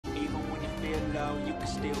low, you can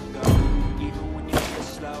still go. Even when you feel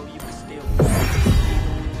slow, you can still go. Even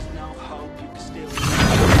when there's no hope, you can still go.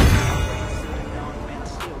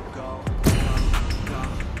 Still go.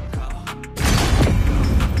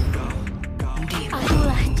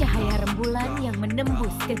 Akulah cahaya rembulan yang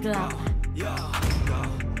menembus kegelapan.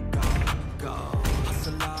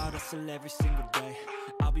 Hustle every single day.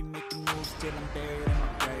 I'll be making moves till I'm buried in my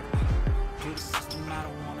grave. To the system, I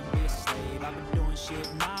don't wanna be a slave. I've been doing shit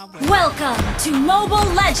my way. Welcome to Mobile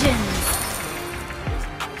Legends.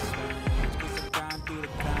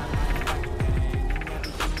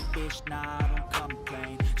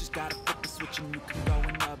 Just gotta flip the switch and you can go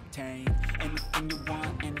and obtain anything you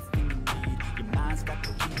want, anything you need. Your mind's got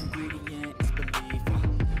the key ingredient, it's belief.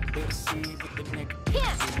 They deceive with the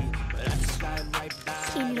negativity, but I just slide right by.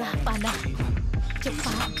 Inilah panah,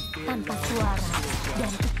 cepat, tanpa suara,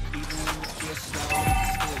 dan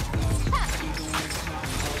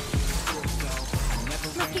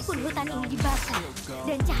meskipun hutan ini dibakar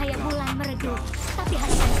dan cahaya bulan meredup, tapi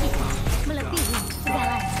harapan kita melebihi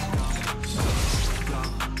segalanya.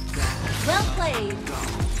 Well played.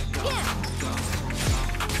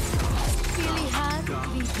 Pilihan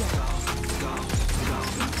bijak.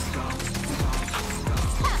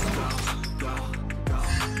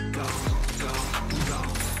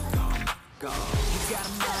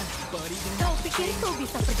 Kau pikir kau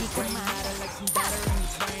bisa pergi kemana?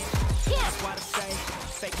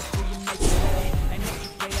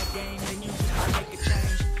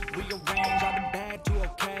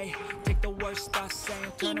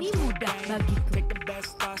 Ini mudah bagiku.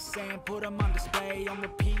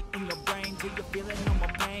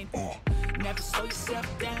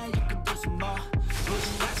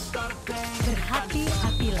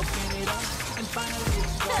 Berhati-hatilah.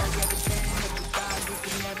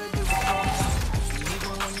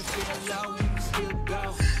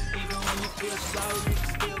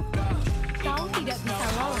 Kau tidak bisa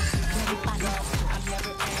lolos dari panas.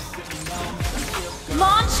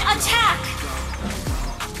 Launch attack!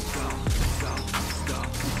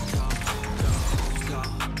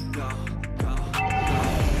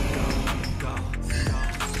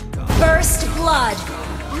 First blood.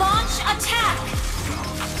 Launch attack.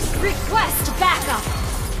 Request backup.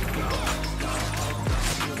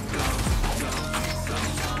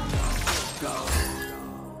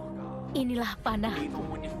 Inilah panahku,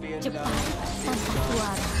 cepat, tanpa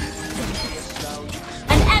suara.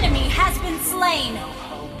 An enemy has been slain.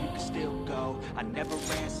 An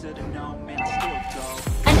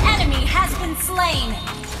enemy has been slain.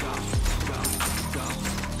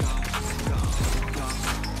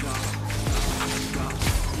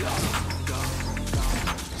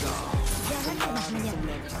 Jangan pernah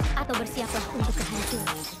menyerah atau bersiaplah untuk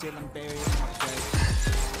kehancuran.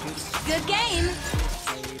 Good game.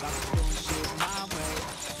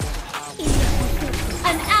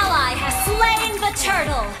 An ally has slain the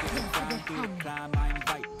turtle.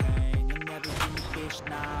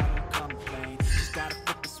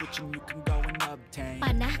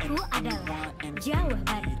 Panahku adalah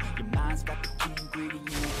jawaban.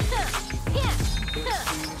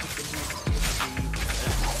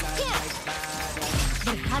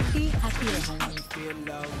 Berhati-hatilah.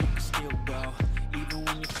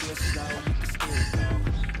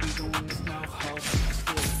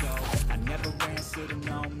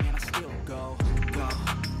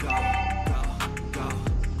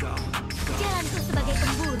 Jalanku sebagai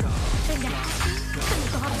pemburu, rendah hati, penuh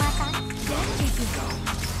kehormatan, dan jujur.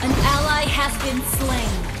 An ally has been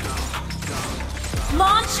slain.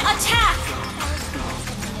 Launch attack!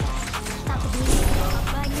 Tak peduli berapa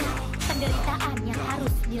banyak penderitaan yang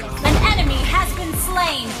harus dilalui. An enemy has been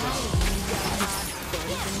slain.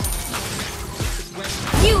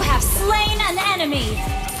 You have slain an enemy.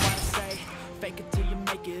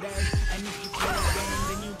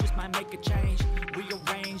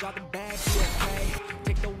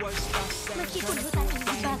 Meskipun hutan ini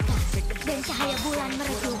dibakar dan cahaya bulan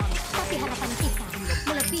meredup, tapi harapan kita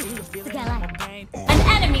melebihi segalanya. An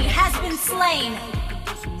enemy has been slain.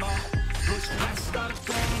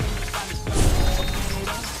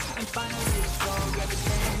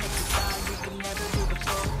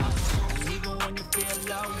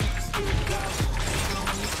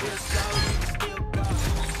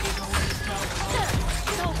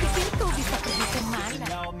 Kau pikir kau bisa pergi kemana?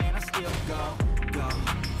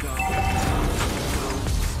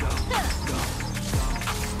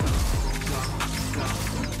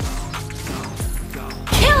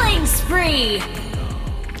 Killing spree!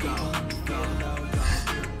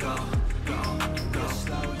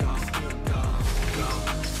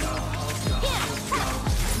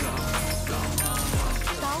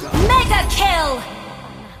 Mega kill!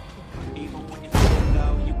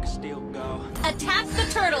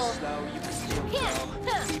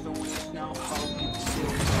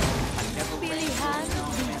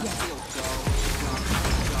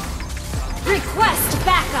 Request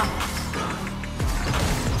backup.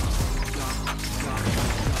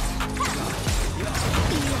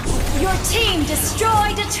 Your team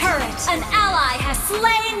destroyed a turret. An ally has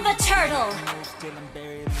slain the turtle.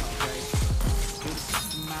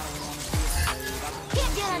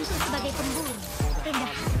 Jalanku sebagai pemburu,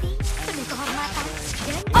 rendah hati, penuh kehormatan,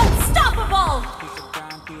 dan Unstoppable.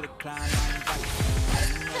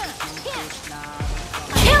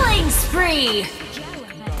 Killing spree.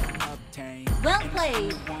 well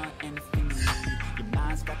played.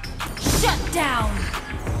 Shut down.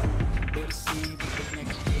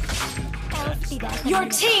 Elf tidak akan Your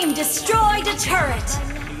team destroyed a turret.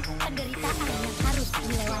 penderitaan yang harus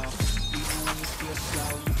dilewati.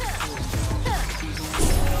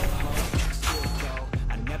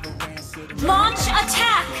 Launch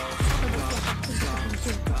attack.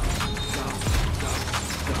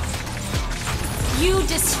 You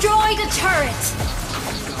destroyed a turret.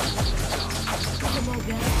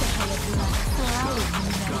 Semoga cahaya bulan selalu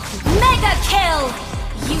menyinariku. Mega kill.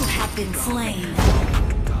 You have been slain.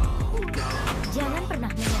 Jangan pernah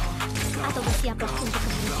menyerah atau bersiaplah untuk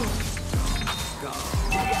kehancuran.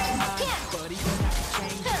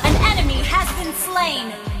 An enemy has been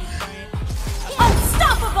slain.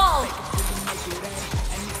 Unstoppable.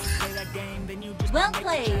 Well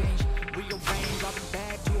played.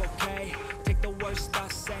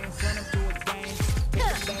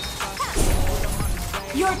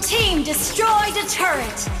 Your team destroyed a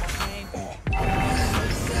turret.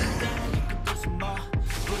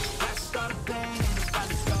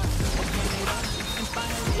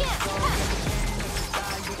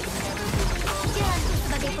 Jalanku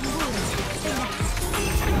sebagai pemburu, rendah hati,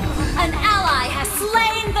 An ally has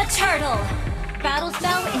slain the turtle. battle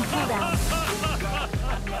spell in cooldown.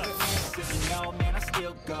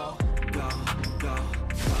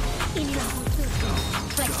 Inilah musuhku,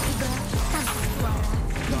 fleksibel, tanpa suara,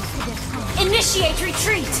 dan sederhana. Initiate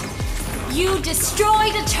retreat. You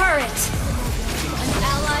destroyed a turret. An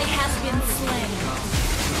ally has been slain.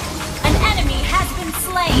 An enemy has been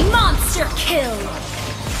slain. Monster kill.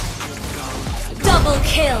 Double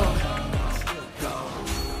kill.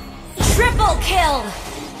 Triple kill.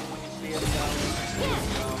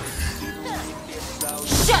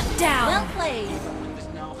 Shut down. Well played.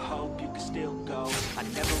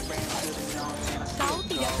 Kau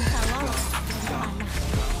tidak bisa lolos dari panah.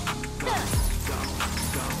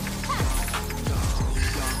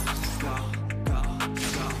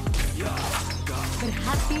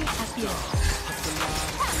 Berhati-hatilah.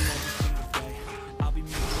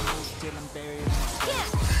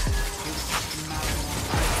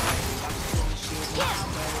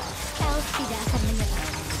 Elf tidak akan menyerah.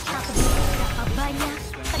 Tak peduli berapa banyak.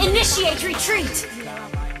 Initiate retreat.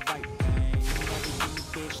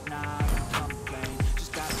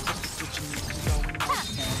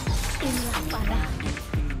 Inilah panah.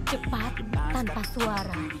 Cepat, tanpa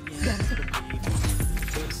suara, dan cepat.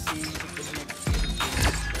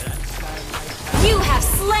 You have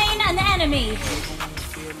slain an enemy.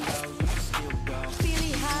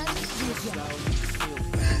 Pilihan bijak.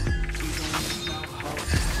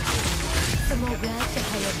 Semoga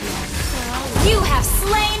cahaya bulan selalu. You have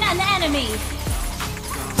slain an enemy.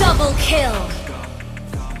 Double kill.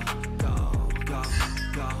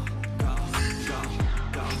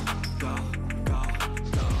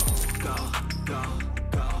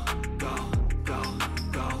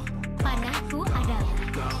 Panahku adalah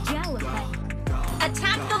jawaban.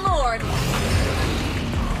 Attack the Lord.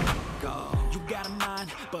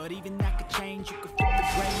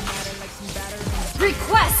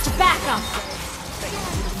 Request backup.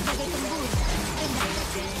 Sebagai pemburu, rendah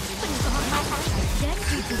hati, penuh kehormatan, dan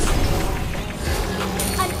jujur.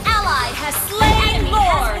 An ally has slain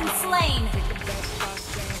Lord. Slain.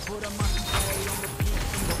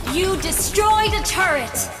 You destroyed a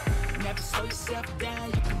turret.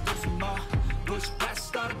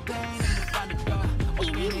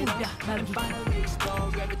 Ini mudah bagiku.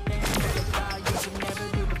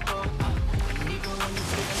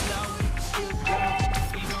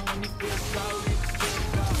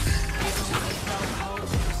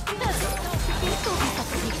 Itu bisa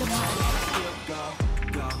pergi kemana?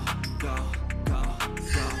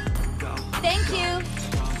 Thank you.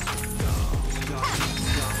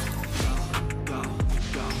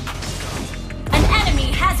 An enemy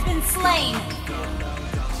has been slain.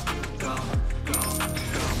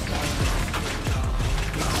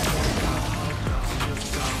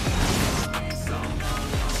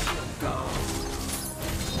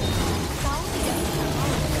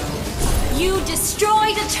 You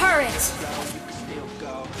destroyed a turret.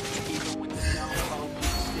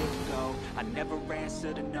 I never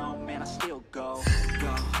answer to no man, I still go.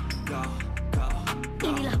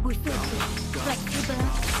 Inilah bus Detik, fleksibel,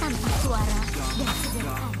 tanpa suara, dan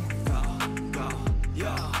sederhana.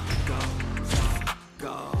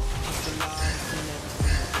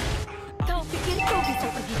 Kau pikir kau bisa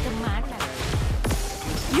pergi kemana?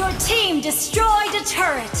 Your team destroyed a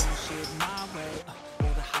turret.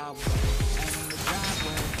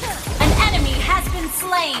 An enemy has been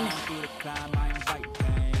slain.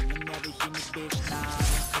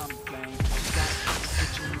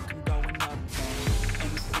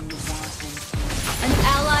 An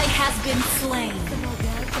ally has been slain.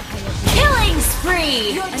 Killing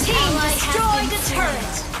spree! Your team destroyed a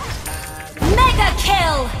turret. Mega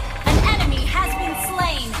kill! An enemy has been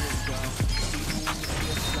slain.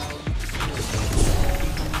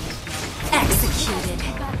 Executed.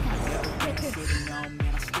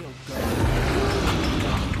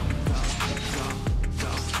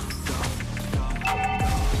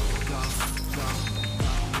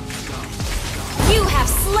 You have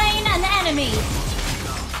slain an enemy.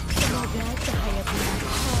 Semoga cahaya bulan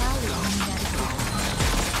selalu menyinari.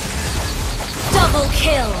 Double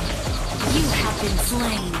kill. You have been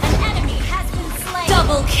slain. An enemy has been slain.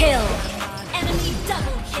 Double kill. Enemy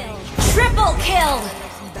double kill. Triple kill.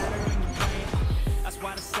 That's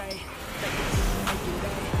why I say, take it to make it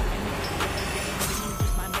A. And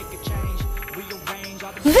just might make a change. Rearrange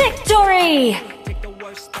all the Victory. take the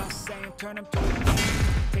worst I say and turn them to a game.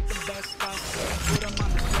 Take the best I say and put them on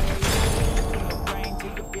display. Feel the brain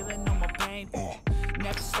till you're feeling no more pain.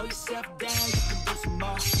 Never slow yourself down, you can do some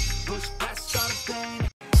more. Push